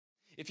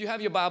If you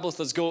have your Bibles,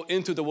 let's go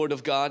into the Word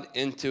of God,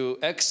 into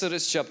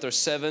Exodus chapter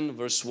 7,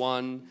 verse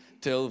 1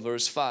 till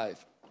verse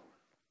 5.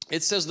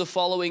 It says the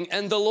following,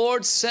 "And the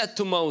Lord said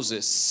to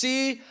Moses,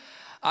 see,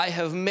 I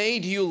have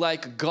made you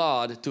like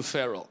God to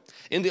Pharaoh."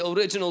 In the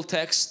original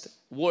text,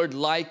 word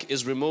like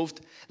is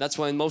removed. That's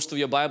why in most of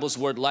your Bibles,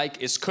 word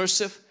like is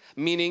cursive,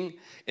 meaning,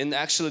 and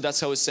actually that's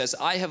how it says,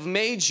 "I have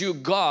made you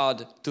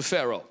God to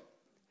Pharaoh,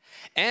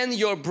 and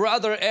your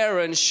brother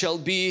Aaron shall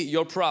be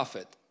your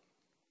prophet.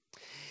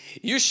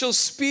 You shall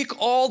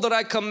speak all that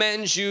I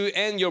command you,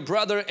 and your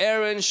brother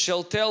Aaron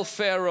shall tell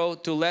Pharaoh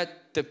to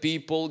let the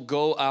people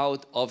go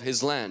out of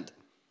his land.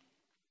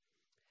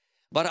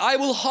 But I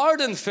will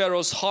harden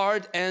Pharaoh's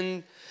heart,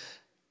 and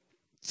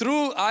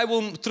though I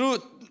will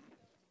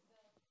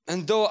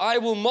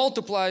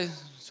multiply,"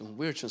 some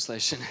weird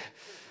translation,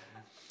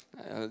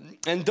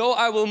 "and though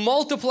I will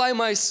multiply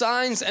my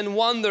signs and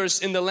wonders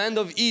in the land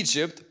of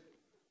Egypt,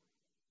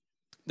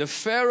 the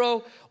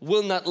Pharaoh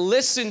will not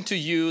listen to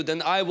you.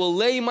 Then I will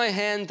lay my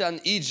hand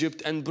on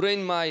Egypt and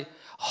bring my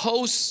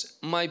hosts,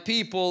 my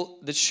people,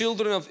 the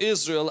children of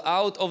Israel,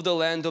 out of the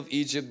land of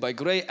Egypt by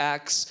great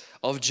acts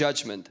of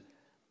judgment.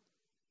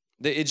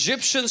 The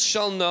Egyptians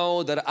shall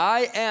know that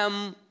I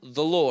am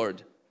the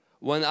Lord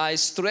when I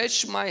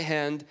stretch my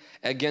hand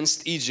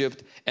against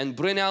Egypt and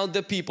bring out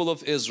the people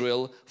of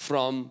Israel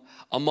from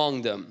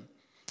among them."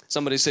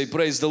 Somebody say,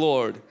 "Praise the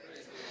Lord."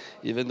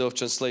 Even though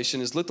translation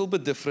is a little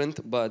bit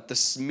different, but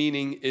the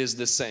meaning is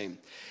the same.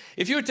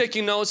 If you're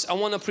taking notes, I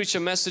want to preach a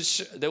message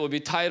that will be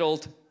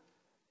titled,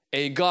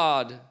 "A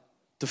God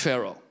to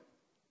Pharaoh."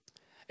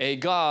 A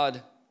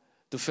God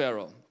to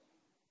Pharaoh.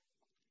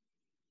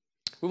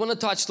 We want to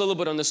touch a little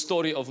bit on the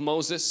story of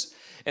Moses.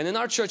 And in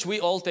our church, we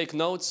all take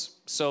notes.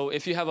 So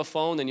if you have a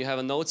phone and you have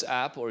a notes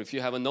app, or if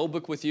you have a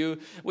notebook with you,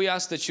 we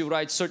ask that you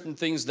write certain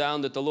things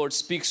down that the Lord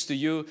speaks to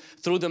you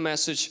through the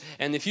message.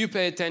 And if you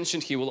pay attention,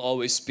 He will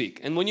always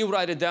speak. And when you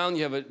write it down,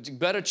 you have a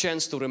better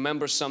chance to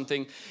remember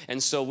something.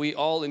 And so we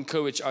all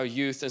encourage our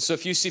youth. And so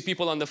if you see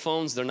people on the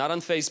phones, they're not on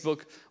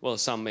Facebook. Well,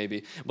 some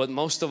maybe, but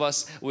most of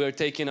us, we are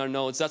taking our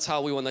notes. That's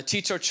how we want to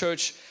teach our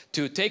church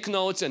to take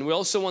notes. And we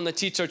also want to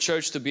teach our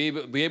church to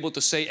be able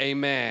to say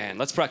amen.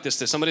 Let's practice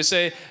this. Somebody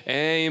say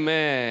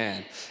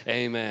amen.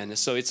 Amen.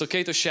 So it's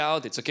okay to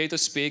shout, it's okay to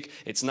speak,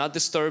 it's not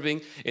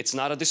disturbing, it's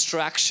not a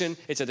distraction.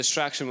 It's a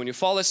distraction when you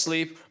fall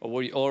asleep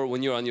or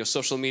when you're on your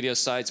social media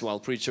sites while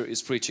preacher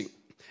is preaching.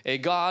 A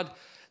God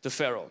to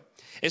Pharaoh.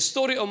 A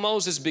story of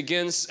Moses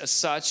begins as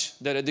such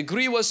that a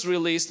decree was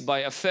released by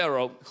a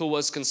Pharaoh who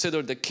was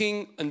considered the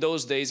king in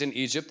those days in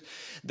Egypt,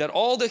 that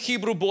all the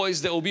Hebrew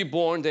boys that will be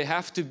born, they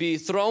have to be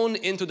thrown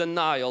into the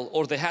Nile,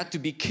 or they had to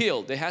be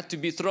killed. They had to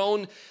be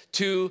thrown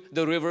to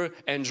the river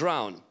and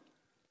drowned.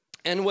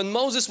 And when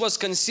Moses was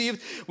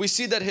conceived, we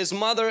see that his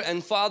mother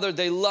and father,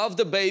 they loved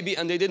the baby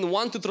and they didn't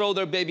want to throw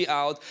their baby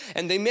out.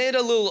 And they made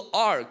a little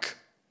ark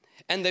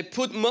and they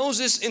put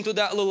Moses into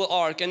that little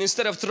ark. And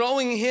instead of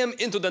throwing him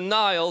into the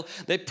Nile,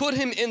 they put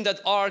him in that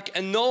ark.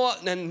 And Noah,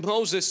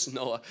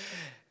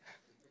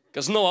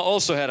 because Noah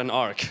also had an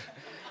ark.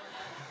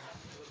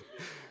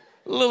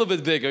 A little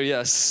bit bigger,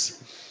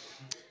 yes.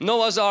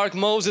 Noah's ark,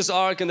 Moses'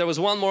 ark, and there was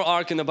one more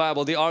ark in the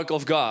Bible, the ark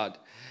of God,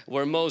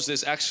 where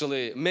Moses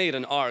actually made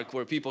an ark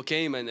where people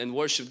came and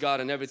worshiped God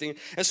and everything.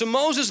 And so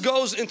Moses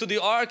goes into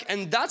the ark,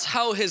 and that's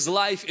how his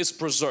life is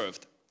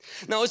preserved.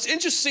 Now it's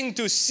interesting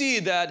to see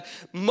that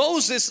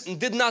Moses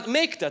did not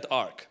make that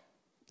ark,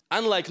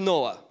 unlike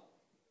Noah.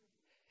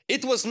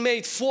 It was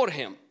made for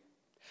him.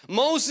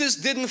 Moses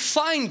didn't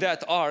find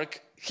that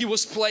ark, he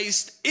was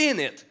placed in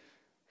it.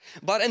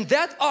 But in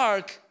that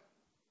ark,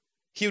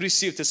 he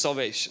received his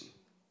salvation.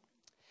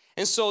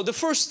 And so the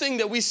first thing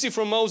that we see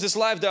from Moses'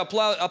 life that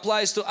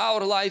applies to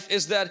our life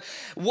is that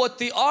what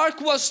the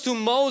ark was to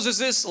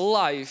Moses'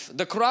 life,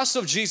 the cross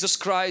of Jesus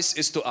Christ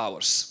is to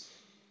ours.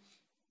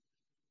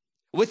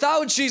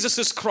 Without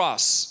Jesus'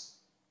 cross,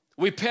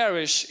 we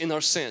perish in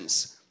our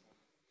sins.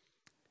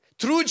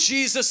 Through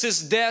Jesus'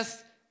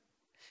 death,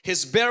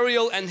 His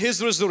burial and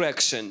His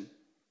resurrection,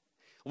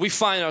 we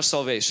find our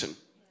salvation.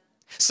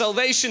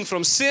 Salvation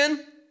from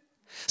sin,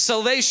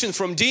 salvation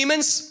from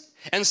demons,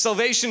 and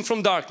salvation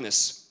from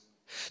darkness.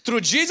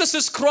 Through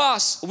Jesus'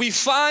 cross, we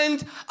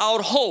find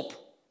our hope.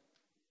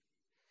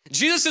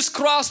 Jesus'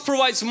 cross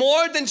provides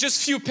more than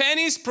just few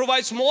pennies,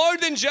 provides more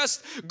than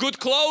just good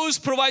clothes,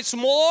 provides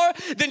more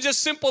than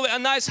just simply a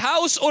nice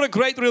house or a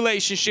great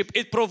relationship.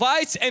 It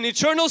provides an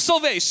eternal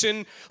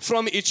salvation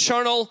from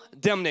eternal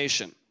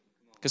damnation.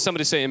 Can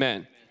somebody say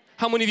amen?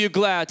 How many of you are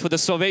glad for the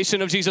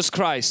salvation of Jesus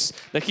Christ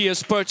that He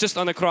has purchased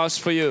on the cross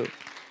for you?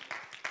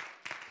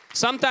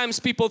 Sometimes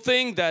people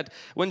think that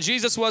when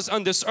Jesus was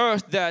on this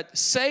earth that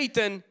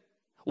Satan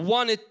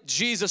wanted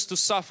Jesus to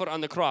suffer on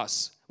the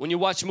cross. When you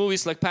watch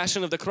movies like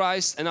Passion of the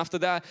Christ and after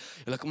that,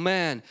 you're like,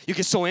 man, you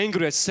get so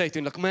angry at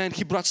Satan. Like, man,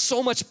 he brought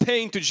so much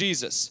pain to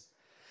Jesus.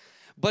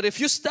 But if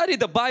you study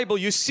the Bible,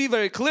 you see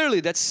very clearly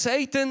that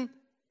Satan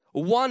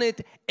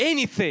wanted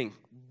anything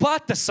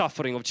but the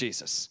suffering of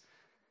Jesus.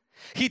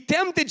 He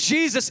tempted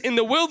Jesus in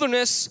the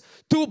wilderness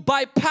to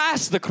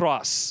bypass the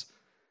cross.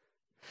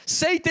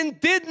 Satan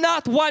did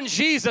not want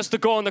Jesus to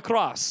go on the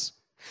cross.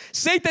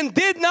 Satan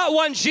did not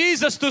want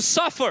Jesus to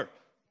suffer,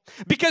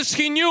 because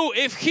he knew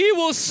if he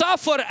will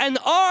suffer, an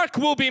ark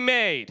will be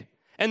made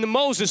and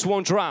Moses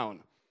won't drown.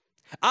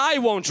 I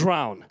won't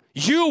drown.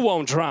 You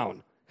won't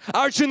drown.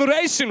 Our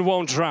generation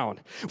won't drown.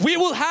 We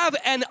will have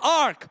an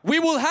ark. We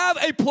will have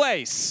a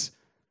place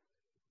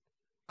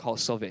called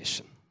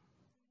salvation.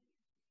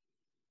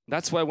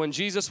 That's why when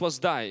Jesus was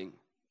dying,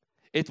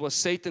 it was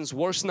Satan's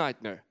worst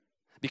nightmare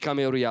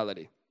becoming a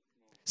reality.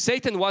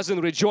 Satan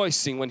wasn't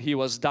rejoicing when he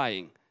was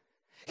dying.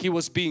 He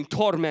was being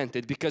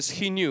tormented because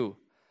he knew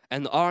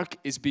an ark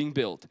is being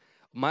built.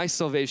 My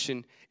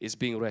salvation is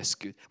being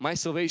rescued. My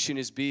salvation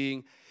is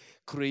being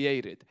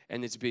created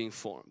and it's being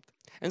formed.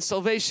 And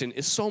salvation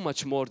is so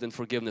much more than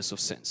forgiveness of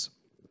sins.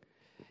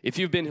 If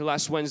you've been here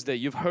last Wednesday,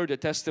 you've heard the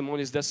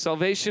testimonies that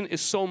salvation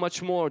is so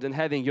much more than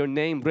having your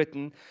name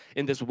written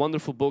in this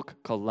wonderful book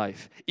called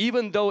life.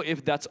 Even though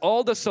if that's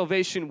all the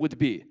salvation would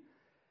be,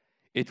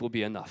 it will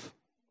be enough.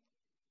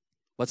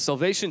 But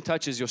salvation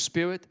touches your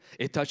spirit,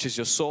 it touches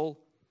your soul.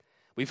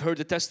 We've heard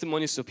the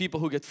testimonies of people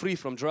who get free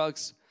from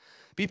drugs,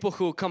 people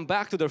who come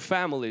back to their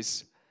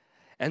families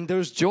and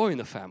there's joy in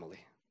the family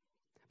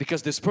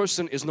because this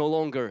person is no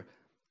longer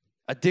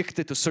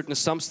addicted to certain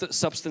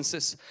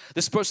substances.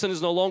 This person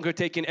is no longer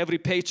taking every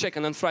paycheck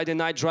and on Friday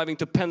night driving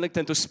to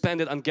Penlington to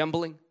spend it on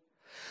gambling.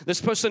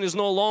 This person is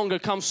no longer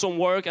comes from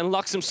work and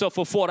locks himself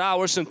for 4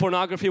 hours in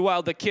pornography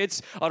while the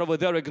kids are over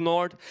there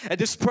ignored. And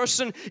this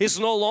person is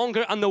no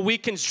longer on the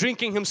weekends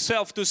drinking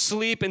himself to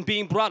sleep and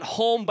being brought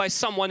home by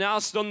someone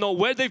else. Don't know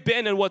where they've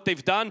been and what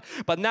they've done.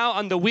 But now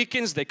on the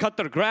weekends they cut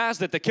their grass,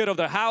 they take care of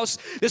their house.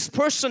 This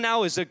person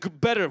now is a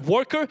better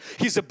worker.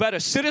 He's a better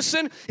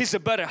citizen. He's a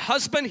better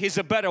husband. He's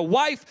a better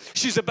wife.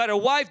 She's a better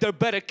wife. They're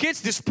better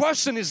kids. This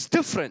person is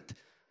different.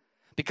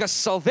 Because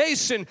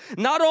salvation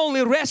not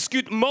only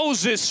rescued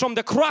Moses from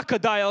the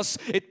crocodiles,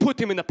 it put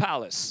him in the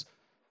palace.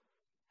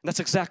 That's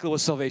exactly what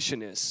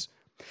salvation is.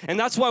 And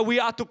that's why we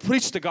ought to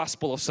preach the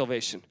gospel of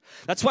salvation.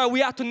 That's why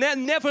we ought to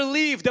never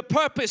leave the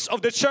purpose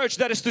of the church,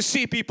 that is to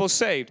see people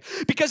saved.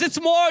 Because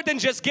it's more than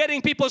just getting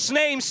people's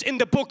names in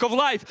the book of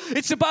life.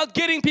 It's about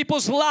getting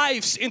people's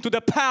lives into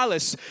the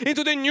palace,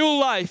 into the new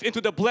life, into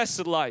the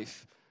blessed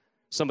life.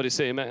 Somebody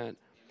say amen.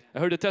 I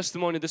heard a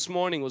testimony this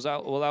morning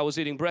while I was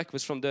eating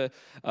breakfast from the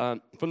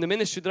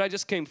ministry that I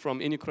just came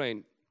from in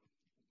Ukraine.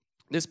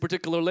 This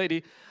particular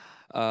lady,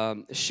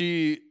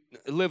 she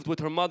lived with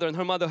her mother, and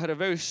her mother had a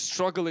very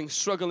struggling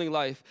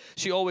life.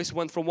 She always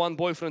went from one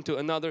boyfriend to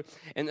another,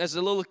 and as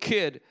a little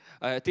kid,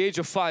 at the age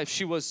of 5,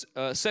 she was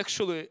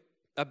sexually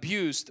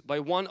abused by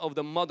one of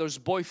the mother's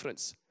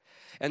boyfriends.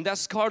 And that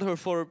scarred her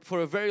for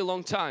a very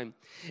long time.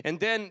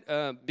 And then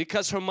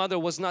because her mother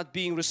was not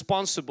being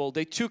responsible,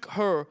 they took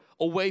her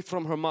away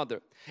from her mother.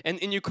 And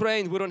in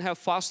Ukraine, we don't have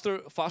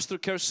foster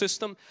care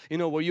system, you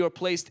know, where you are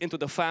placed into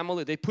the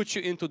family. They put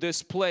you into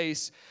this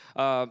place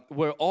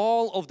where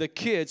all of the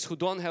kids who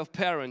don't have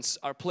parents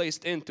are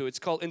placed into. It's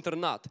called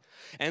internat.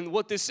 And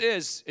what this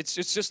is, it's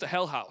just a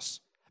hell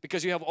house.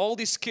 Because you have all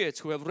these kids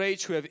who have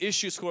rage, who have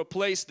issues, who are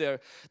placed there.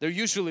 They're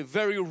usually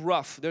very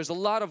rough. There's a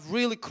lot of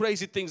really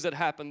crazy things that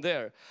happen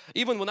there.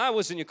 Even when I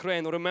was in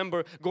Ukraine, I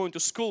remember going to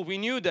school, we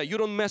knew that you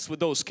don't mess with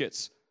those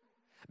kids.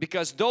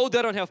 Because though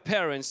they don't have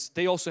parents,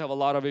 they also have a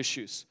lot of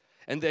issues.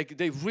 And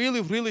they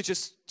really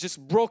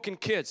just broken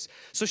kids.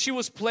 So she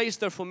was placed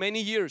there for many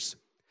years.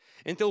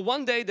 Until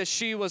one day that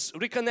she was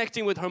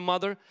reconnecting with her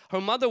mother. Her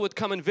mother would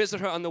come and visit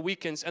her on the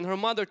weekends. And her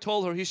mother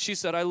told her, she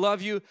said, I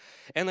love you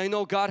and I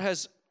know God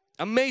has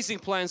amazing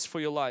plans for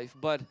your life,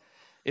 but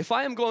if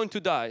I am going to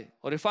die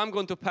or if I'm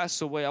going to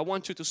pass away, I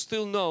want you to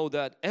still know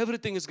that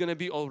everything is going to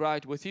be all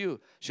right with you.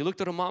 She looked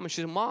at her mom and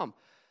she said, Mom,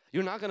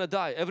 you're not going to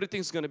die.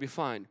 Everything's going to be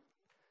fine.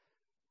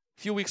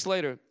 A few weeks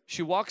later,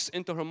 she walks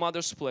into her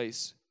mother's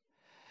place,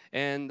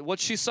 and what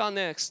she saw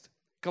next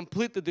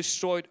completely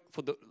destroyed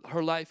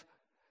her life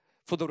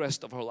for the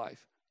rest of her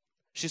life.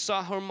 She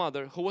saw her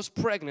mother, who was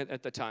pregnant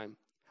at the time,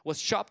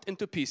 was chopped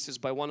into pieces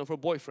by one of her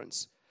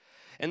boyfriends.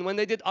 And when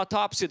they did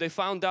autopsy, they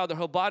found out that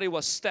her body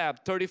was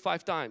stabbed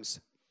 35 times.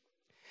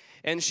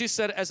 And she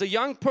said, as a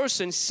young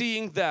person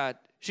seeing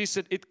that, she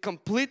said, it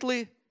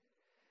completely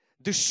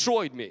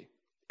destroyed me.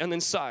 And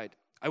inside,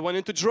 I went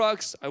into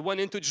drugs, I went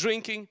into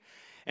drinking,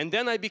 and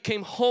then I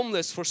became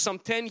homeless for some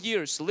 10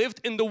 years, lived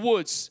in the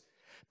woods,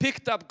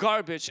 picked up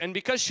garbage. And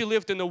because she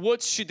lived in the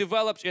woods, she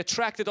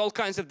attracted all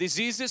kinds of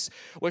diseases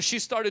where she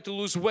started to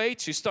lose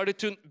weight. She started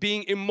to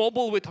being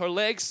immobile with her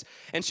legs,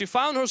 and she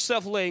found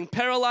herself laying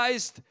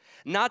paralyzed,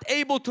 not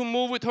able to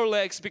move with her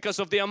legs because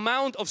of the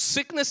amount of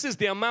sicknesses,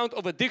 the amount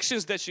of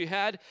addictions that she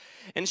had.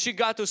 And she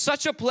got to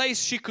such a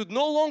place she could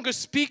no longer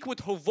speak with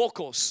her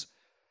vocals.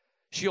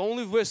 She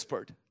only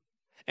whispered,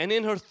 and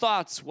in her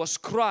thoughts was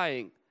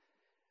crying,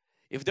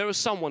 if there is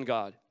someone,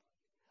 God,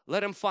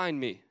 let him find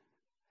me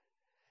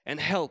and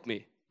help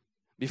me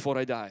before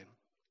I die.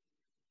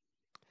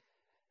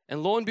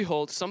 And lo and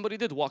behold, somebody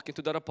did walk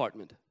into that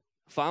apartment,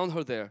 found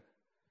her there.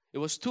 It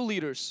was 2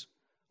 leaders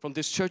from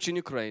this church in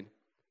Ukraine.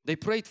 They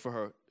prayed for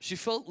her. She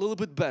felt a little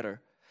bit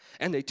better.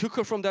 And they took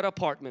her from that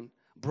apartment,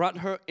 brought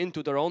her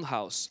into their own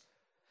house.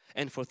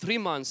 And for 3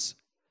 months,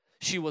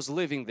 she was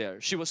living there.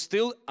 She was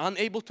still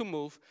unable to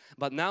move,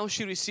 but now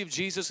she received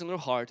Jesus in her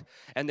heart.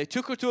 And they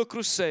took her to a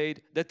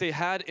crusade that they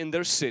had in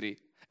their city.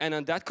 And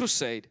on that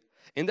crusade,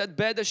 in that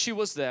bed that she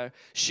was there,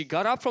 she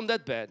got up from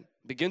that bed,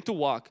 began to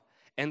walk,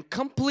 and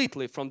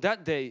completely from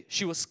that day,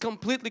 she was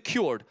completely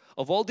cured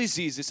of all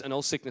diseases and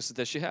all sicknesses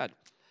that she had.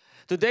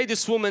 Today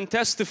this woman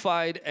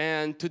testified,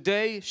 and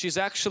today she's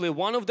actually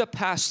one of the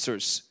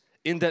pastors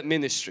in that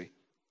ministry.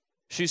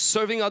 She's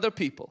serving other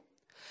people.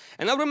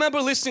 And I remember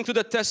listening to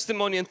the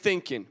testimony and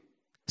thinking,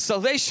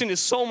 salvation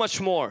is so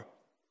much more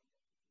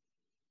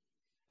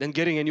than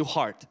getting a new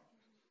heart.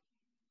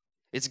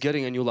 It's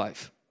getting a new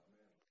life.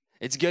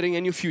 It's getting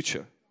a new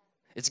future.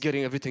 It's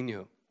getting everything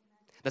new.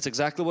 That's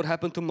exactly what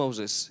happened to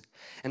Moses.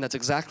 And that's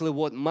exactly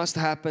what must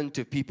happen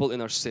to people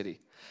in our city.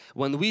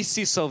 When we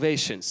see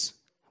salvations,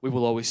 we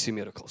will always see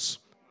miracles.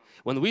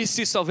 When we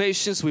see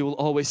salvations, we will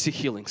always see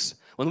healings.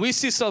 When we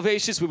see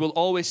salvations, we will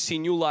always see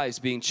new lives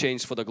being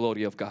changed for the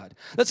glory of God.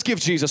 Let's give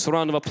Jesus a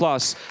round of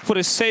applause for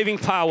His saving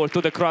power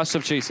through the cross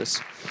of Jesus.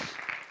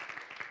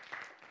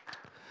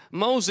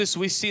 Moses,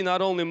 we see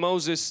not only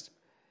Moses,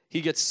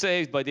 he gets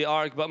saved by the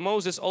ark, but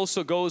Moses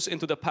also goes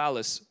into the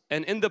palace.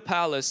 And in the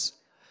palace,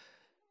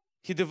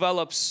 he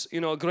develops,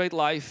 a great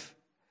life.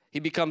 He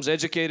becomes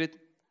educated.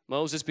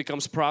 Moses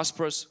becomes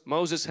prosperous.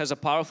 Moses has a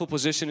powerful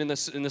position in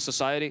the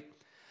society.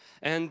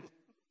 And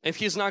if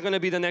he's not going to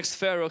be the next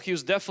Pharaoh,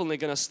 he's definitely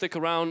going to stick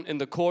around in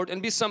the court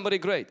and be somebody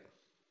great.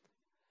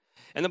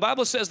 And the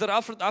Bible says that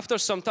after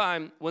some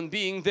time, when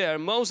being there,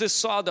 Moses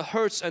saw the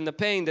hurts and the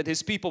pain that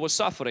his people were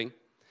suffering.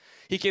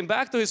 He came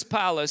back to his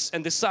palace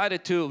and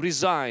decided to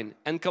resign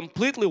and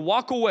completely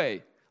walk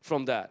away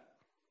from that.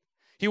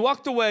 He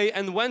walked away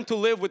and went to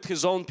live with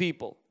his own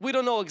people. We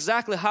don't know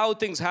exactly how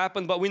things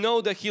happened, but we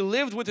know that he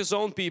lived with his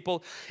own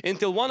people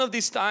until one of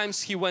these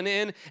times he went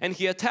in and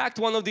he attacked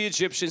one of the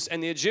Egyptians,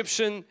 and the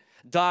Egyptian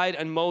died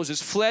and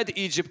Moses fled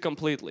Egypt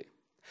completely.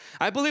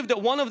 I believe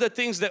that one of the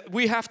things that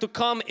we have to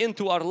come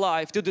into our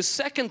life, to the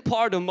second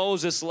part of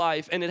Moses'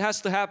 life, and it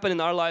has to happen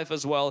in our life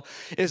as well,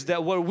 is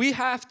that where we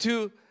have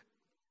to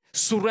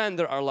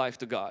surrender our life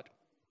to God.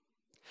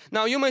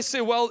 Now you might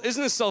say, well,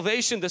 isn't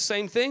salvation the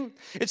same thing?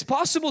 It's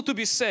possible to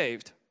be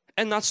saved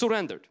and not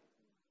surrendered.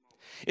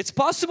 It's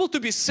possible to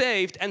be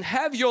saved and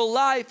have your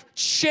life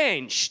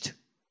changed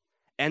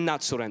and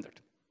not surrendered.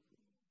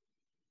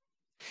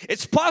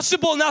 It's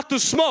possible not to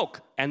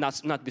smoke and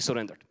not be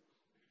surrendered.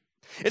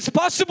 It's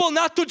possible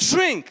not to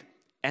drink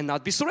and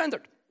not be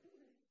surrendered.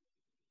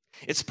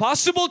 It's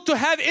possible to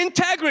have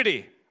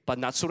integrity but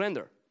not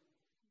surrender.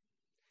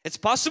 It's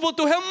possible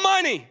to have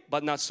money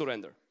but not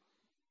surrender.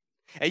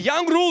 A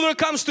young ruler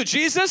comes to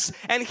Jesus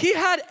and he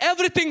had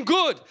everything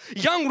good.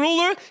 Young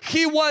ruler,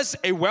 he was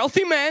a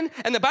wealthy man,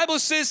 and the Bible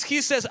says, he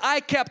says,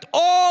 I kept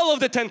all of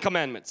the 10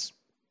 commandments.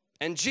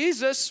 And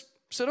Jesus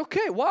said,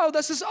 okay, wow,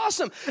 this is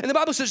awesome. And the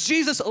Bible says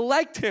Jesus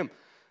liked him.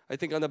 I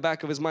think on the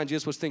back of his mind,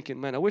 Jesus was thinking,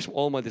 man, I wish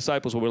all my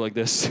disciples were like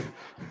this.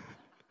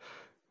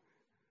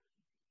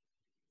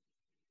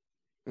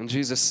 And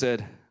Jesus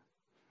said,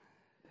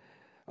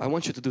 I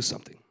want you to do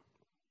something.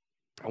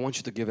 I want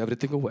you to give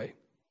everything away.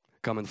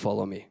 Come and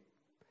follow me.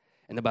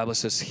 And the Bible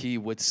says he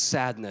with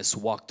sadness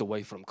walked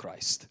away from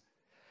Christ.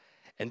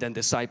 And then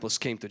disciples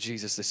came to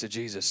Jesus. They said,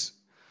 Jesus,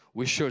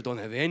 we sure don't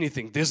have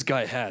anything this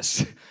guy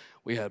has.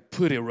 We had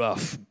pretty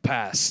rough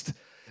past,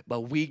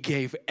 but we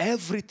gave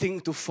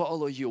everything to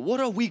follow you. What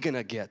are we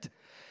gonna get?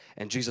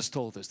 And Jesus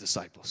told his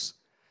disciples,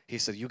 he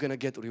said, you're gonna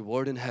get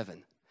reward in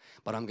heaven,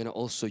 but I'm gonna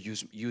also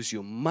use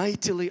you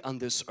mightily on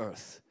this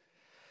earth.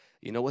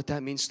 You know what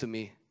that means to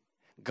me?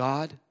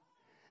 God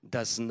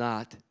does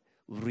not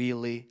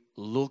really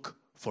look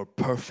for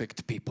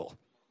perfect people.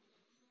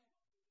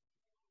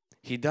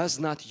 He does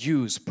not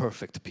use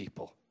perfect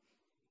people.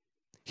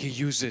 He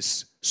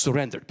uses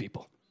surrendered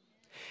people.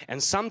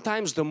 And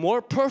sometimes the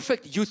more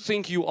perfect you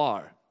think you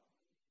are,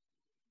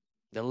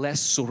 the less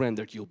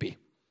surrendered you'll be.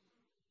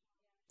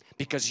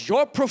 Because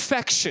your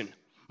perfection,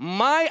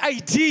 my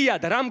idea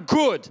that I'm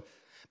good,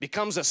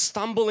 becomes a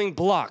stumbling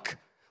block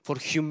for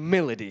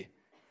humility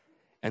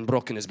and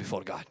brokenness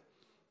before God.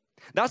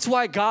 That's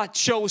why God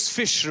chose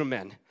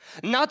fishermen.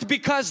 Not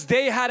because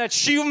they had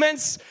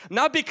achievements,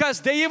 not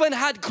because they even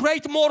had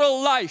great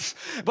moral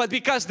life, but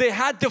because they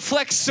had the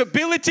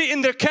flexibility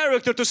in their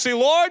character to say,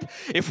 Lord,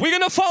 if we're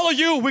going to follow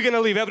you, we're going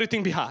to leave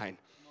everything behind.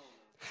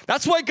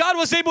 That's why God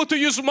was able to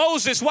use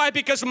Moses. Why?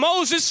 Because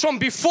Moses, from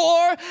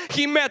before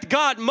he met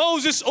God,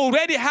 Moses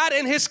already had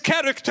in his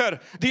character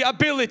the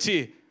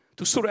ability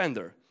to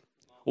surrender.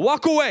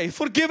 Walk away,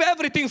 forgive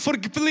everything,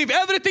 leave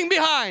everything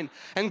behind.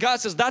 And God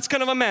says, that's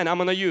kind of a man I'm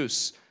going to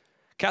use.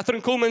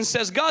 Catherine Kuhlman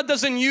says, God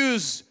doesn't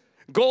use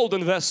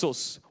golden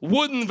vessels,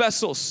 wooden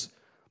vessels,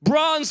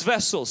 bronze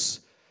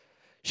vessels.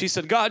 She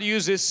said, God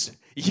uses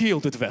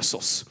yielded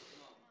vessels.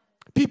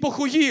 People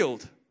who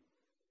yield.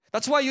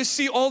 That's why you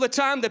see all the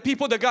time the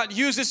people that God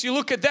uses, you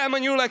look at them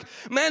and you're like,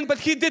 man, but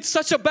he did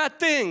such a bad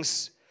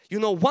things.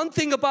 You know, one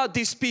thing about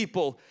these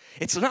people,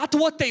 it's not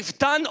what they've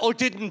done or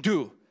didn't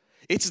do.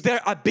 It's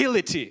their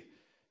ability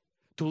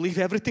to leave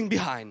everything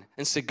behind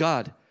and say,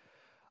 God,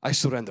 I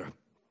surrender.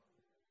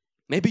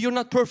 Maybe you're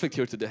not perfect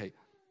here today.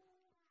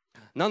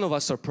 None of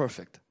us are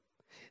perfect.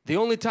 The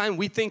only time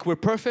we think we're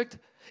perfect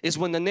is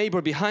when the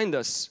neighbor behind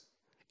us,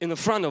 in the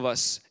front of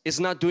us, is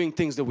not doing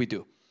things that we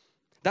do.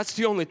 That's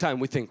the only time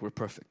we think we're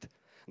perfect.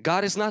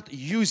 God is not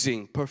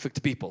using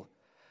perfect people.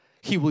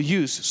 He will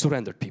use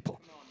surrendered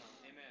people.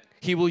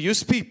 He will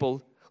use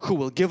people who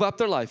will give up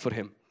their life for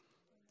Him.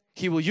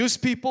 He will use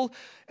people,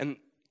 and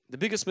the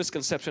biggest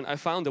misconception I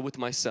found it with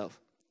myself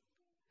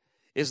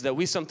is that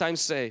we sometimes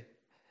say,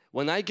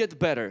 when I get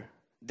better,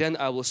 then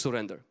I will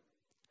surrender.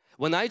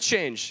 When I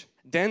change,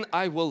 then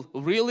I will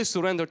really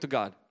surrender to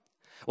God.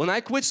 When I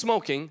quit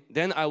smoking,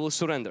 then I will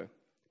surrender.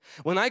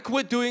 When I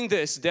quit doing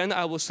this, then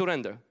I will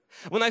surrender.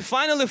 When I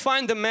finally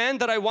find the man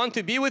that I want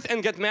to be with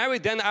and get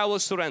married, then I will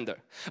surrender.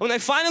 When I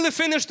finally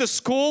finish the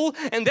school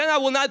and then I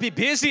will not be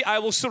busy, I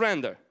will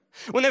surrender.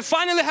 When I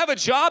finally have a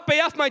job, pay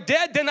off my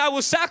debt, then I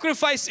will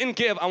sacrifice and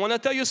give. I want to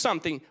tell you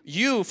something.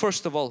 You,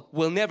 first of all,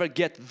 will never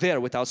get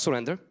there without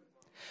surrender.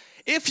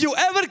 If you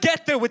ever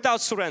get there without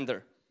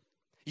surrender,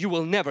 you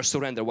will never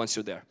surrender once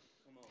you're there.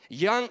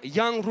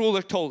 Young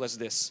ruler told us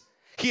this.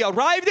 He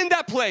arrived in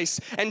that place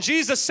and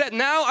Jesus said,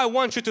 now I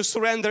want you to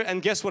surrender,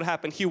 and guess what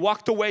happened? He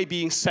walked away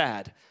being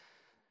sad.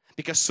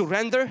 Because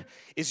surrender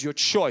is your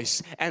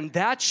choice, and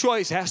that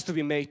choice has to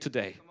be made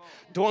today.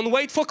 Don't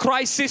wait for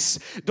crisis.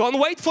 Don't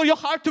wait for your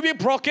heart to be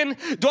broken.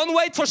 Don't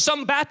wait for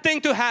some bad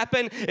thing to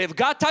happen. If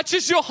God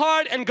touches your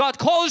heart and God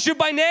calls you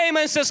by name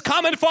and says,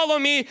 come and follow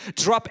me,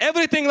 drop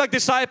everything like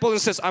disciple and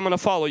says, I'm going to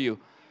follow you.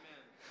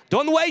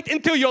 Don't wait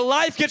until your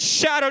life gets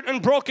shattered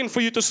and broken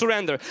for you to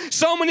surrender.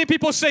 So many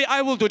people say,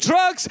 I will do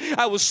drugs,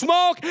 I will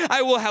smoke,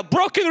 I will have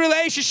broken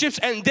relationships,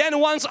 and then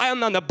once I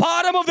am on the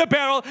bottom of the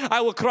barrel,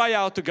 I will cry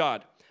out to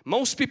God.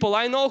 Most people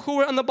I know who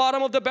were on the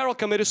bottom of the barrel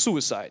committed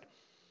suicide,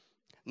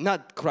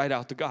 not cried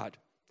out to God.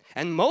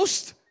 And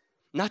most,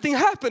 nothing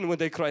happened when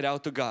they cried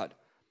out to God.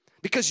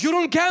 Because you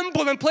don't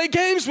gamble and play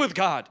games with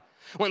God.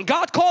 When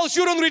God calls,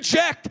 you don't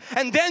reject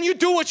and then you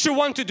do what you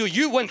want to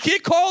do. When He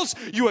calls,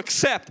 you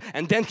accept,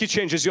 and then He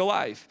changes your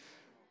life.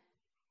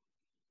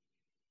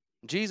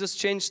 Jesus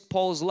changed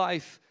Paul's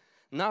life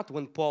not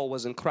when Paul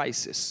was in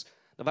crisis.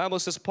 The Bible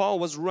says Paul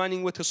was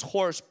running with his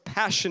horse,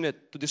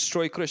 passionate to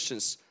destroy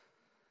Christians.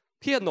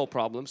 He had no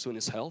problems in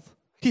his health.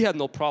 He had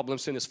no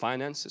problems in his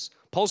finances.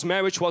 Paul's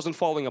marriage wasn't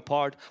falling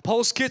apart.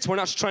 Paul's kids were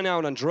not strung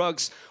out on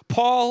drugs.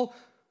 Paul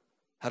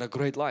had a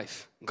great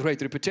life,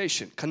 great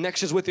reputation,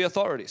 connections with the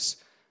authorities.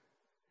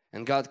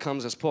 And God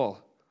comes as,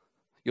 Paul,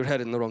 you're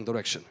headed in the wrong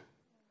direction.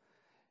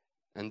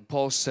 And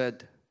Paul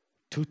said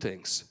two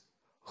things.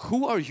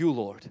 Who are you,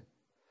 Lord?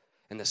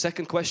 And the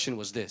second question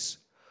was this.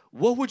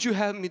 What would you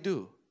have me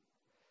do?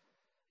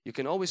 You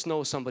can always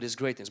know somebody's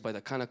greatness by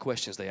the kind of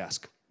questions they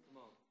ask.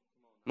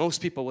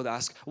 Most people would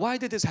ask, why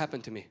did this happen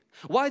to me?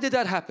 Why did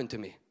that happen to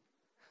me?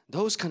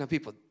 Those kind of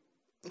people,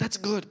 that's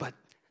good, but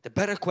the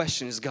better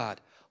question is, God,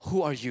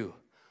 who are you?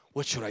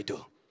 What should I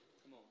do?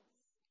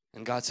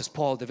 And God says,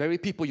 Paul, the very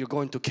people you're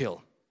going to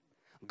kill,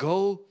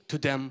 go to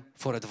them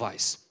for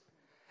advice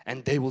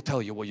and they will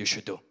tell you what you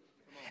should do.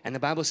 And the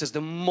Bible says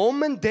the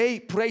moment they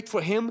prayed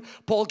for him,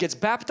 Paul gets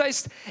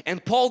baptized,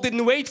 and Paul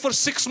didn't wait for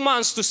 6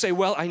 months to say,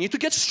 well, I need to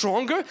get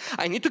stronger,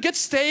 I need to get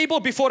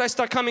stable before I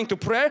start coming to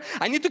prayer,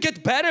 I need to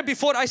get better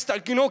before I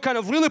start, kind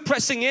of really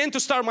pressing in to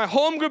start my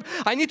home group,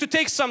 I need to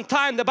take some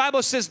time. The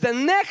Bible says the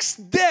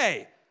next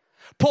day,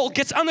 Paul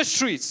gets on the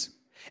streets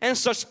and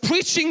starts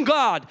preaching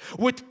God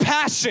with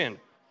passion.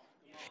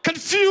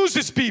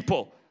 Confuses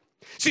people.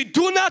 See,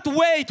 do not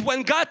wait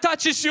when God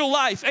touches your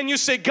life and you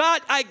say,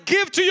 God, I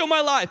give to you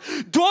my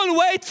life. Don't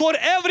wait for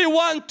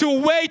everyone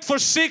to wait for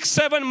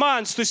 6-7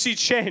 months to see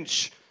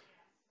change.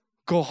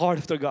 Go hard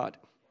after God.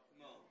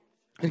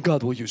 And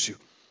God will use you.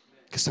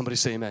 Can somebody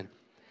say amen?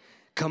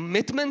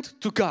 Commitment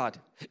to God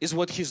is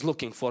what He's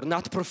looking for,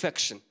 not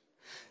perfection.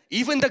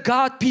 Even the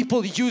God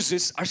people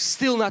uses are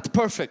still not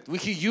perfect.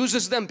 He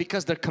uses them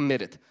because they're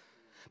committed.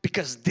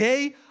 Because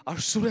they are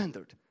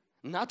surrendered.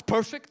 Not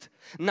perfect,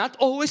 not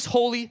always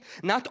holy,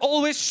 not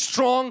always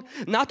strong,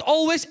 not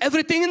always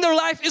everything in their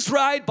life is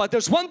right. But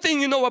there's one thing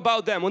you know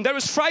about them. When there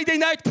is Friday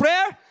night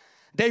prayer,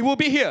 they will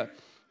be here.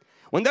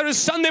 When there is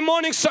Sunday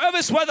morning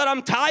service, whether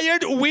I'm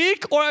tired,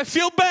 weak, or I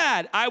feel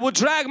bad, I will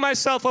drag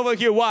myself over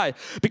here. Why?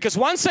 Because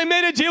once I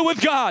made a deal with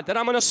God that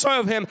I'm going to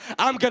serve Him,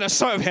 I'm going to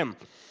serve Him.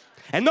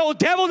 And no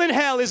devil in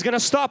hell is going to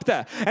stop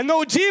that. And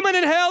no demon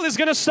in hell is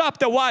going to stop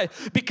that. Why?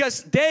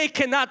 Because they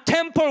cannot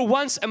temper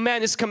once a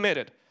man is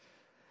committed.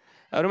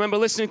 I remember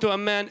listening to a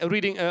man,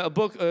 reading a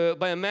book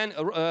by a man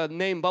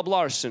named Bob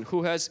Larson,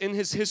 who has in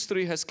his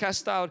history has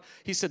cast out,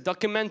 he said,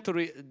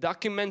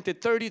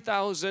 documented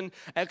 30,000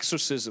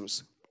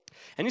 exorcisms.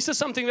 And he says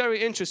something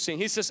very interesting.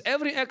 He says,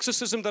 every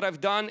exorcism that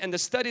I've done and the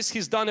studies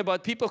he's done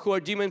about people who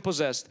are demon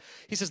possessed,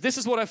 he says, this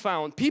is what I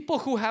found. People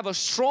who have a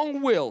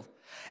strong will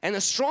and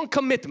a strong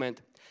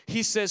commitment,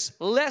 he says,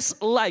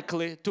 less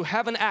likely to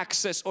have an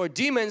access or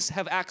demons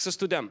have access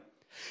to them.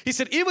 He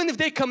said, even if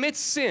they commit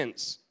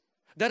sins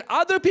that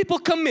other people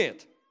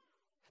commit,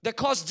 that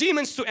cause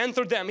demons to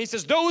enter them. He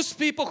says those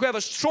people who have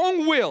a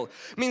strong will,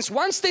 means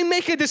once they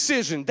make a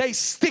decision, they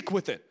stick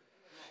with it.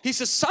 He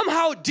says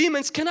somehow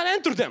demons cannot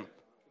enter them.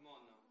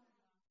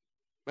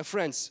 My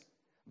friends,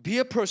 be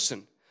a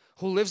person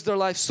who lives their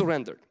life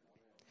surrendered.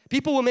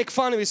 People will make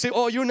fun of you, say,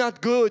 oh, you're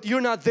not good,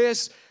 you're not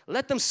this.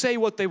 Let them say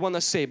what they want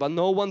to say, but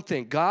know one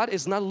thing, God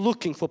is not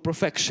looking for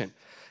perfection.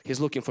 He's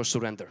looking for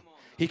surrender.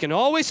 He can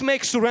always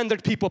make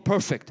surrendered people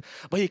perfect,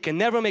 but He can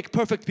never make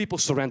perfect people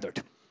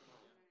surrendered.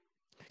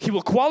 He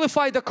will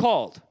qualify the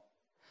called,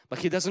 but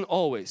He doesn't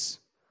always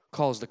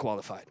call the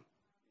qualified.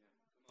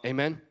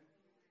 Amen.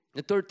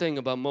 The third thing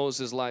about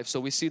Moses' life, so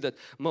we see that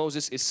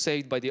Moses is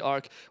saved by the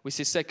ark. We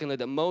see secondly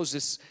that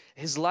Moses,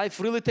 his life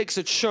really takes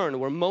a turn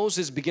where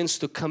Moses begins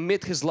to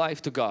commit his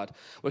life to God,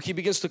 where he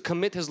begins to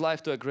commit his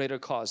life to a greater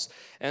cause.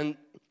 And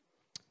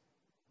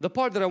the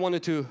part that I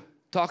wanted to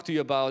talk to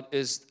you about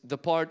is the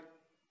part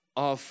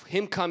of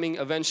him coming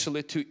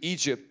eventually to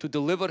Egypt to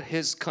deliver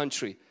his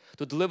country,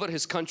 to deliver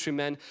his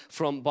countrymen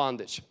from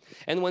bondage.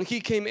 And when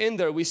he came in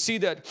there, we see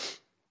that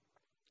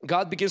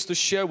God begins to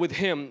share with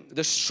him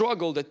the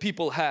struggle that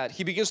people had.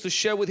 He begins to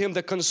share with him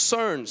the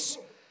concerns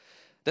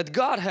that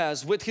God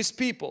has with His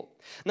people.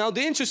 Now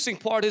the interesting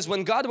part is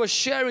when God was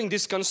sharing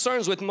these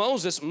concerns with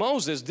Moses,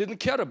 Moses didn't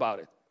care about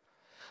it.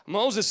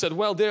 Moses said,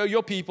 well, they're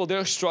your people,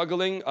 they're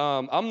struggling,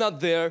 I'm not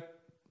there.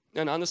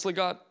 And honestly,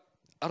 God,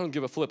 I don't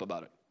give a flip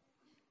about it.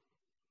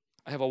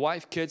 I have a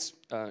wife, kids,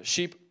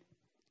 sheep.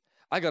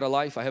 I got a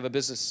life, I have a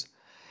business.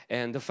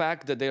 And the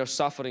fact that they are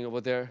suffering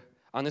over there,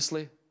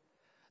 honestly,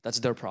 that's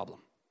their problem.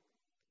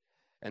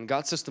 And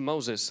God says to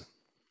Moses,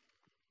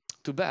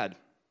 too bad.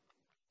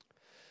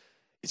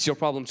 It's your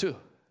problem too.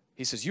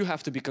 He says, you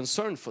have to be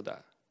concerned for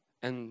that.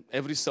 And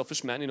every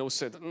selfish man,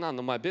 said, none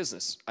of my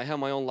business. I have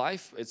my own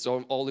life. It's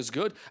all is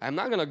good. I'm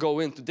not going to go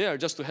into there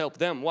just to help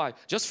them. Why?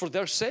 Just for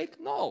their sake?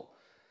 No.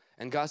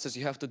 And God says,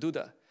 you have to do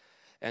that.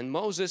 And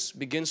Moses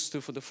begins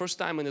to, for the first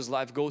time in his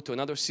life, go to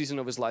another season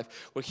of his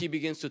life where he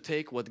begins to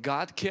take what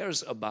God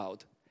cares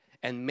about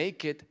and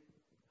make it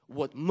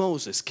what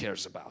Moses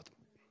cares about.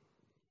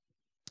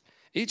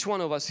 Each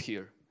one of us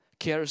here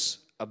cares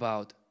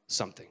about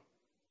something.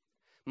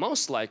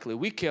 Most likely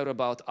we care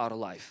about our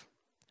life.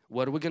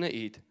 What are we going to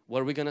eat?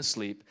 What are we going to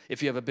sleep?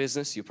 If you have a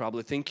business, you're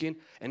probably thinking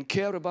and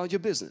care about your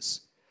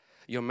business,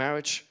 your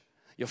marriage,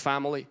 your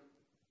family,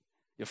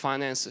 your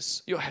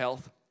finances, your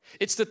health.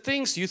 It's the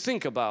things you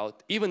think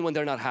about even when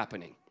they're not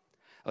happening.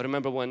 I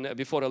remember when,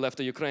 before I left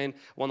the Ukraine,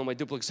 one of my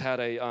duplex had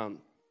a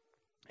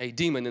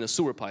demon in a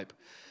sewer pipe.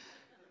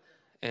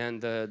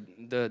 And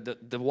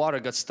the water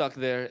got stuck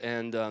there,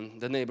 and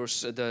the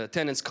neighbors, the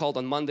tenants called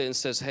on Monday and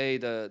says, hey,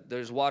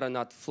 there's water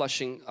not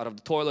flushing out of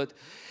the toilet.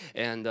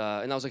 And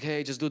I was like,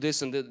 hey, just do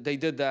this, and they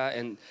did that.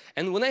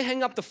 And when I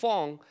hang up the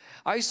phone,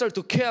 I start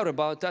to care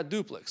about that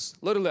duplex.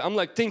 Literally, I'm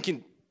like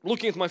thinking,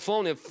 looking at my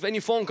phone, if any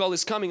phone call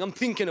is coming, I'm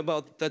thinking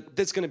about that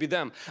that's going to be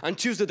them. On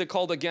Tuesday they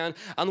called again,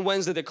 on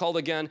Wednesday they called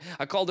again.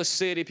 I called the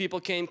city, people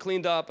came,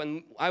 cleaned up,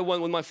 and I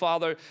went with my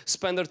father,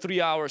 spent there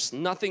 3 hours,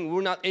 nothing,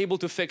 we're not able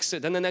to fix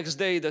it. Then the next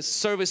day the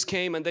service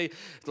came and they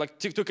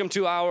took them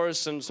 2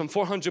 hours and some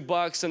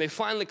 $400 and they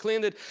finally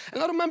cleaned it.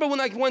 And I remember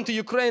when I went to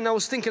Ukraine, I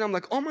was thinking, I'm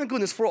like, oh my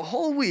goodness, for a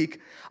whole week,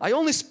 I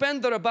only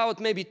spent there about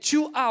maybe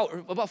 2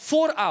 hours, about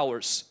 4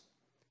 hours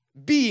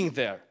being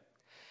there.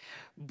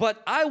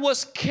 But I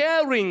was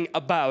caring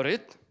about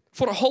it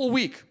for a whole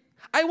week.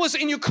 I was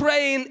in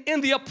Ukraine in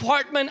the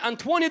apartment on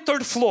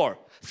 23rd floor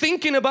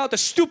thinking about the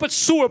stupid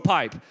sewer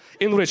pipe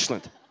in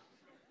Richland.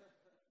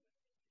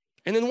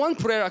 And in one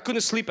prayer, I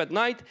couldn't sleep at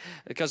night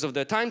because of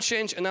the time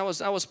change, and I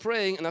was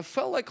praying, and I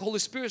felt like Holy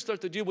Spirit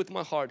started to deal with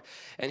my heart.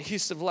 And He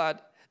said,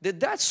 Vlad,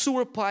 did that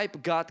sewer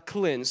pipe got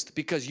cleansed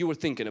because you were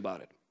thinking about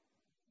it?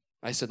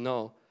 I said,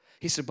 no.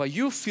 He said, but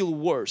you feel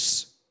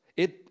worse.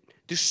 It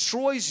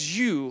destroys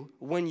you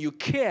when you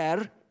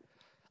care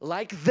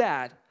like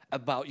that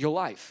about your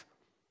life.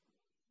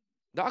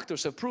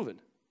 Doctors have proven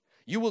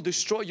you will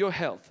destroy your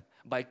health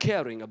by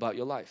caring about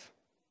your life.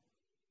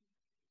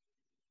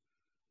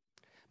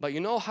 But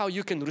you know how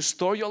you can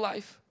restore your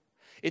life?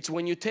 It's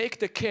when you take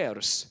the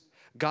cares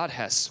God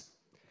has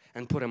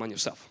and put them on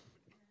yourself.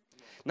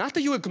 Not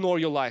that you ignore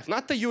your life,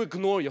 not that you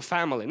ignore your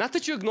family, not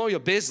that you ignore your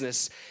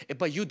business,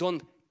 but you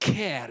don't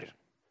care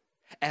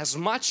as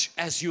much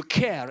as you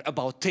care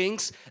about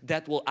things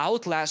that will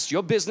outlast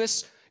your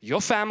business, your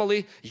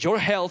family, your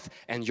health,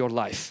 and your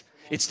life.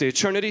 It's the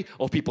eternity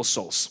of people's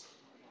souls.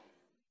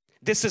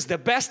 This is the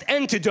best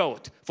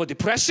antidote for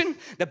depression,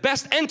 the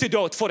best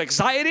antidote for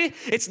anxiety.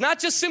 It's not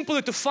just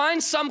simply to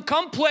find some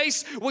calm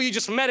place where you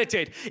just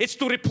meditate. It's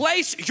to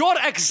replace your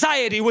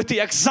anxiety with the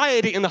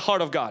anxiety in the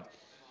heart of God.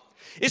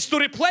 It's to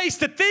replace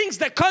the things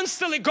that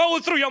constantly go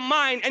through your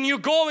mind, and you're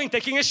going,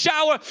 taking a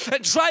shower,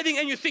 driving,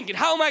 and you're thinking,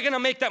 how am I going to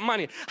make that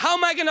money? How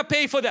am I going to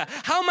pay for that?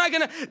 How am I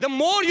going to? The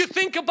more you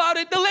think about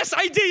it, the less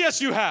ideas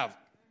you have.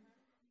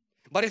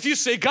 But if you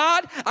say,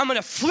 God, I'm going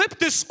to flip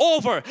this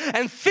over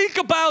and think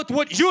about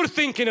what you're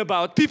thinking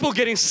about, people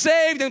getting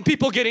saved and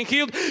people getting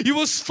healed, you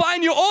will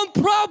find your own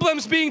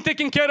problems being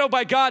taken care of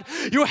by God,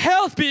 your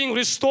health being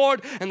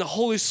restored, and the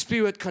Holy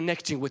Spirit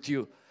connecting with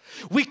you.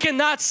 We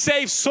cannot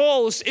save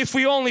souls if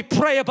we only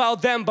pray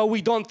about them, but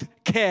we don't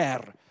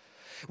care.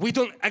 We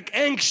don't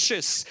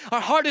anxious. Our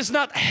heart is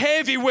not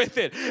heavy with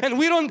it, and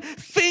we don't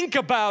think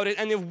about it.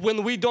 And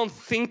when we don't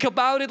think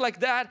about it like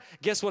that,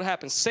 guess what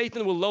happens?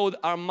 Satan will load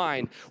our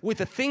mind with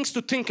the things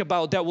to think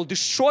about that will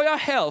destroy our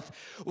health,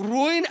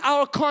 ruin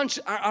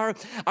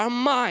our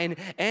mind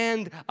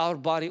and our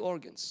body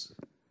organs.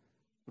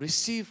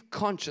 Receive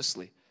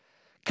consciously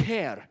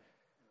care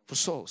for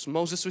souls.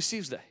 Moses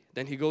receives that.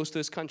 Then he goes to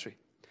his country,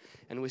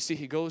 and we see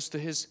he goes to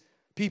his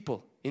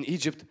people in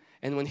Egypt,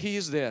 and when he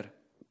is there,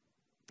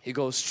 he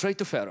goes straight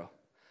to Pharaoh.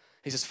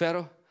 He says,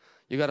 Pharaoh,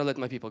 you got to let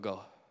my people go.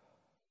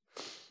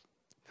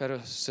 Pharaoh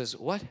says,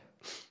 what?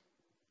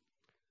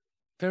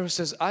 Pharaoh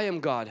says, I am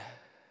God.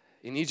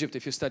 In Egypt,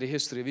 if you study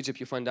history of Egypt,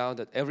 you find out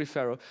that every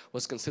Pharaoh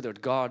was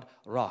considered God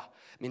Ra.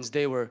 Means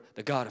they were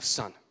the God of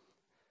sun.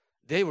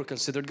 They were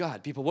considered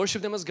God. People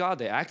worshiped them as God.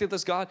 They acted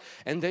as God.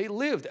 And they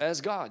lived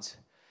as gods.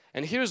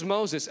 And here's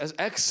Moses as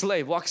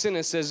ex-slave walks in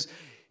and says,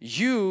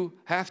 you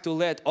have to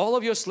let all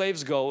of your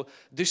slaves go,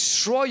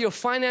 destroy your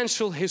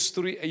financial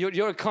history,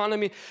 your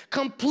economy,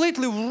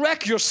 completely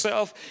wreck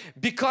yourself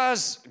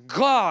because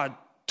God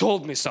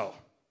told me so.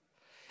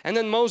 And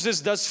then Moses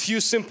does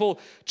few simple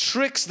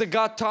tricks that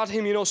God taught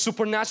him,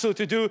 supernaturally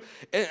to do.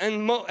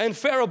 And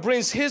Pharaoh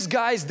brings his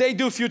guys, they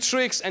do a few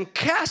tricks and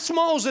casts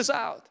Moses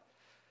out.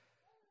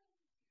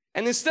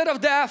 And instead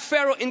of that,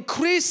 Pharaoh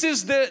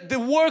increases the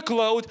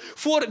workload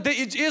for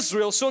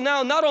Israel. So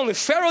now not only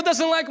Pharaoh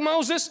doesn't like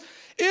Moses,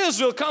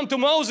 Israel come to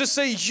Moses,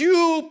 say,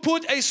 you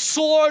put a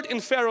sword in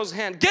Pharaoh's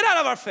hand. Get out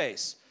of our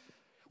face.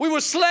 We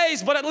were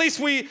slaves, but at least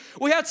we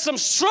had some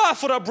straw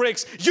for our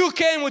bricks. You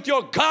came with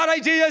your God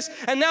ideas,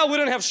 and now we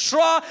don't have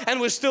straw,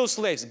 and we're still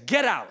slaves.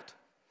 Get out.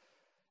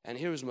 And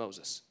here is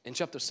Moses in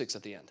chapter 6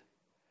 at the end.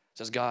 It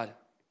says, God,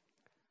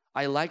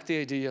 I like the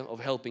idea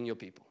of helping your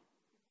people.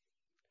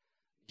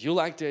 You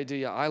like the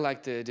idea, I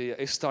like the idea.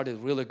 It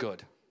started really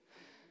good,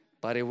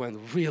 but it went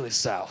really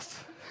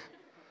south.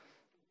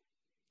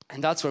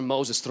 And that's where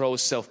Moses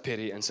throws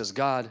self-pity and says,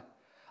 God,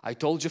 I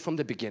told you from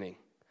the beginning,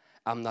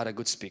 I'm not a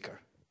good speaker.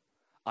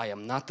 I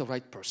am not the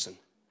right person.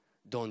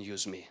 Don't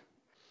use me.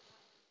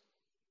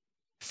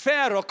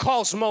 Pharaoh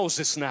calls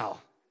Moses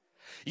now.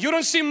 You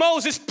don't see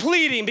Moses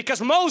pleading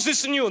because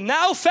Moses knew,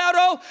 now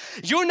Pharaoh,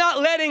 you're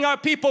not letting our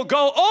people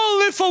go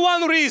only for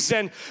one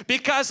reason,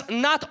 because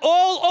not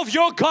all of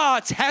your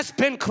gods has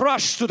been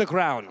crushed to the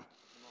ground.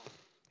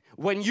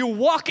 When you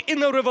walk in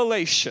the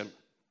revelation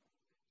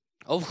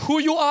of who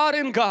you are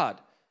in God,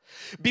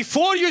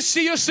 before you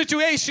see your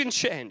situation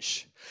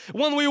change,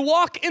 when we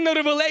walk in the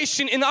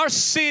revelation in our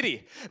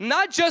city,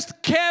 not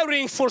just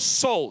caring for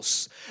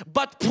souls,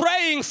 but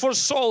praying for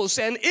souls,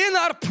 and in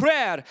our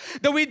prayer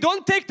that we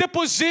don't take the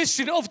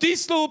position of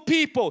these little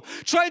people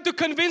trying to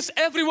convince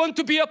everyone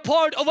to be a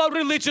part of our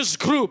religious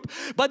group,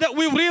 but that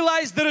we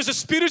realize there is a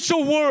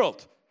spiritual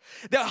world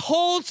that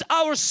holds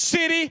our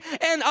city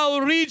and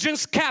our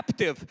regions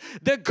captive.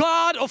 The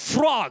God of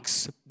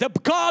frogs, the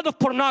God of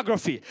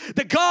pornography,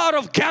 the God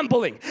of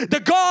gambling, the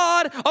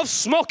God of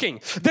smoking,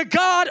 the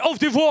God of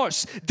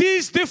divorce,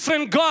 these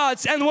different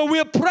gods. And when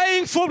we're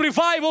praying for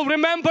revival,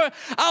 remember,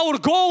 our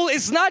goal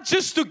is not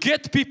just to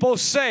get people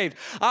saved.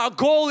 Our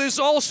goal is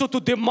also to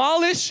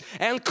demolish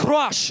and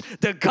crush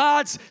the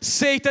gods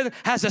Satan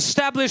has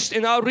established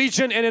in our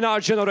region and in our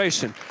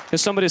generation. Can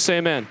somebody say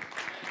amen?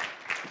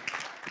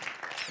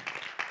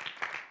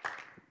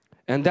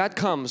 And that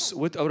comes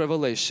with a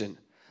revelation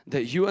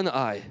that you and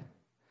I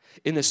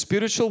in the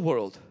spiritual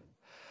world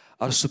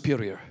are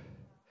superior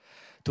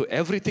to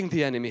everything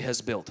the enemy has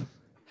built.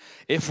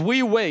 If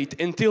we wait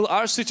until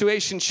our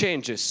situation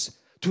changes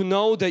to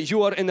know that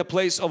you are in a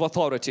place of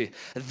authority,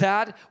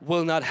 that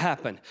will not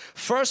happen.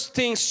 First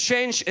things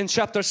change in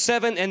chapter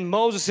 7 in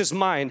Moses'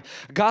 mind.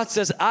 God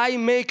says, I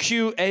make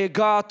you a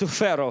God to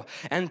Pharaoh,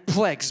 and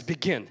plagues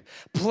begin.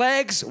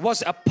 Plagues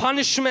was a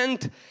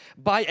punishment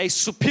by a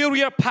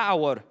superior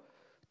power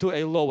to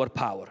a lower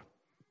power,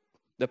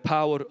 the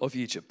power of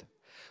Egypt.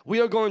 We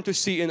are going to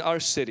see in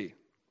our city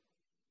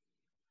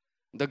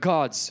the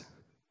gods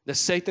that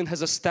Satan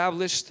has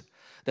established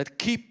that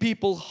keep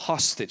people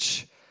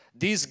hostage.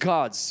 These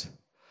gods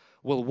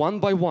will one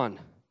by one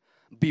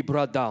be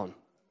brought down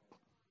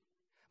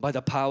by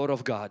the power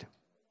of God.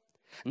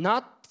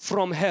 Not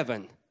from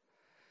heaven,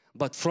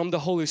 but from the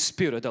Holy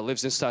Spirit that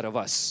lives inside of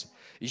us.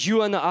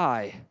 You and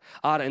I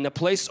are in a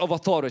place of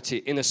authority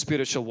in the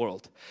spiritual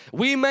world.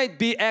 We might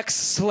be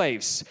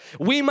ex-slaves.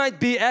 We might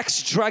be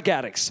ex-drug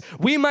addicts.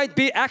 We might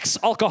be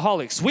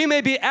ex-alcoholics. We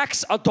may be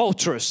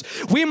ex-adulterers.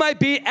 We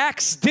might be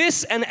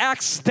ex-this and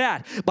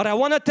ex-that. But I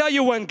want to tell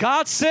you, when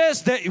God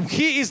says that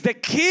He is the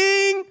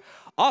King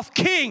of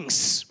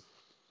Kings,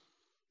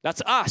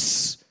 that's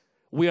us.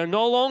 We are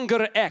no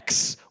longer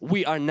ex.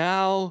 We are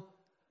now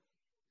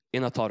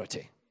in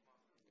authority.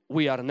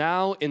 we are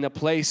now in a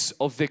place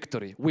of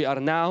victory. We are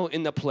now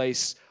in a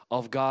place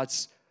of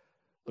God's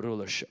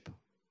rulership.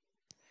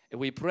 And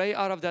we pray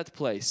out of that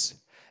place,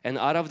 and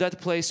out of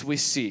that place we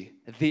see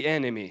the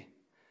enemy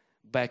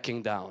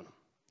backing down.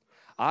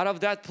 Out of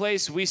that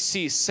place we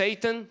see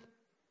Satan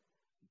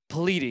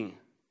pleading,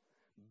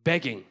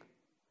 begging,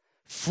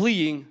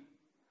 fleeing,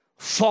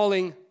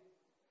 falling,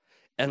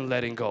 and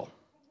letting go.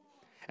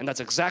 And that's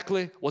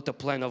exactly what the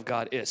plan of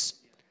God is.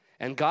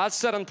 And God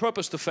said on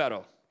purpose to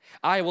Pharaoh,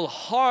 I will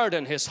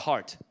harden his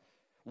heart.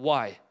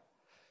 Why?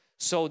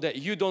 So that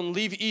you don't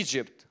leave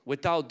Egypt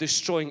without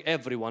destroying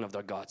every one of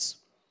their gods.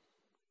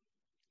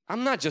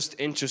 I'm not just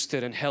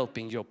interested in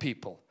helping your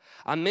people.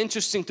 I'm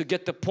interested to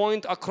get the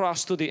point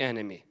across to the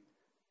enemy.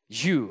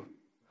 You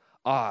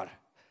are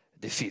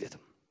defeated.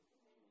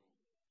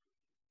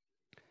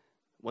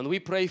 When we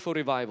pray for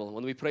revival,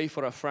 when we pray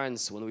for our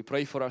friends, when we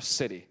pray for our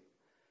city,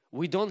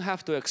 we don't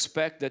have to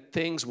expect that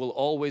things will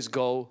always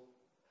go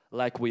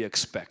like we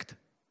expect.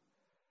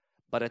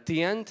 But at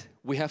the end,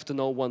 we have to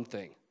know one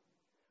thing.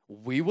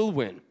 We will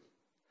win,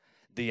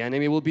 the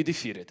enemy will be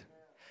defeated,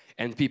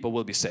 and people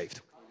will be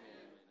saved.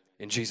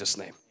 In Jesus'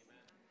 name.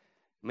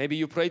 Maybe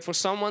you prayed for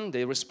someone,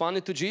 they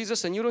responded to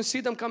Jesus, and you don't see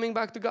them coming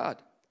back to God.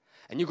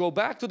 And you go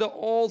back to the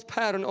old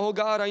pattern. Oh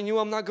God, I knew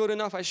I'm not good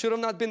enough. I should have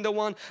not been the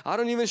one. I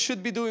don't even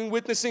should be doing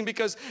witnessing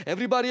because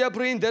everybody I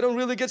bring, they don't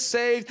really get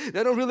saved.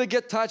 They don't really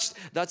get touched.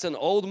 That's an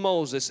old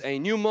Moses. A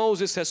new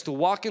Moses has to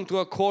walk into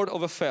a court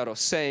of a Pharaoh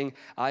saying,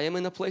 I am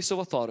in a place of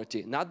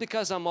authority. Not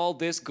because I'm all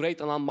this great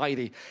and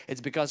almighty.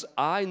 It's because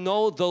I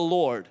know the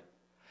Lord.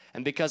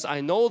 And because I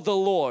know the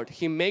Lord,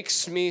 He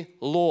makes me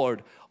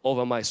Lord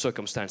over my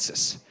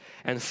circumstances.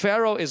 And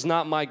Pharaoh is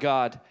not my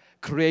God.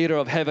 Creator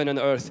of heaven and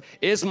earth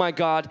is my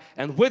God,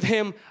 and with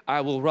Him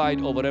I will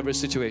ride over every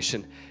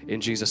situation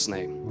in Jesus'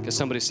 name. Can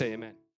somebody say amen?